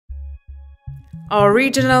Our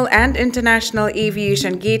regional and international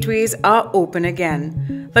aviation gateways are open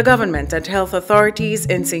again. The government and health authorities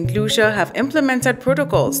in St. Lucia have implemented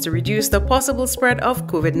protocols to reduce the possible spread of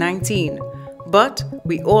COVID-19. But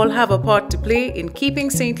we all have a part to play in keeping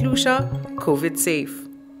St. Lucia COVID safe.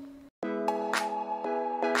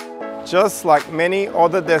 Just like many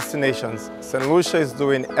other destinations, St. Lucia is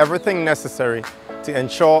doing everything necessary to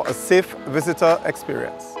ensure a safe visitor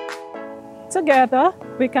experience. Together,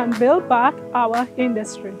 we can build back our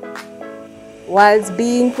industry. Whilst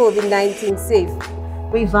being COVID-19 safe,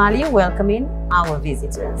 we value welcoming our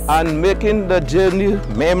visitors and making the journey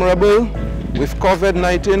memorable with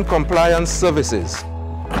COVID-19 compliance services.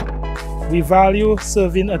 We value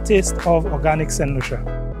serving a taste of organic St. Lucia.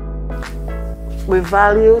 We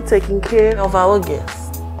value taking care of our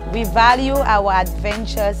guests. We value our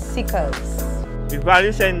adventure seekers. We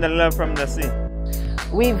value sharing the love from the sea.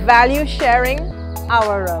 We value sharing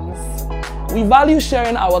our rums. We value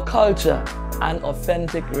sharing our culture and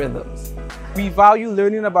authentic rhythms. We value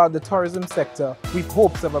learning about the tourism sector with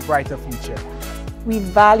hopes of a brighter future. We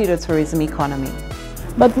value the tourism economy.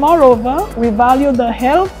 But moreover, we value the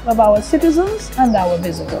health of our citizens and our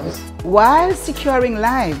visitors. While securing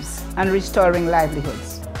lives and restoring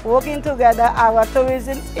livelihoods. Working together, our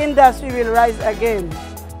tourism industry will rise again.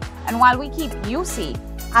 And while we keep UC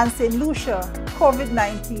and St. Lucia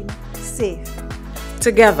COVID-19 safe.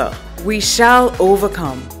 Together, we shall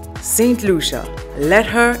overcome. St. Lucia, let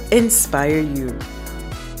her inspire you.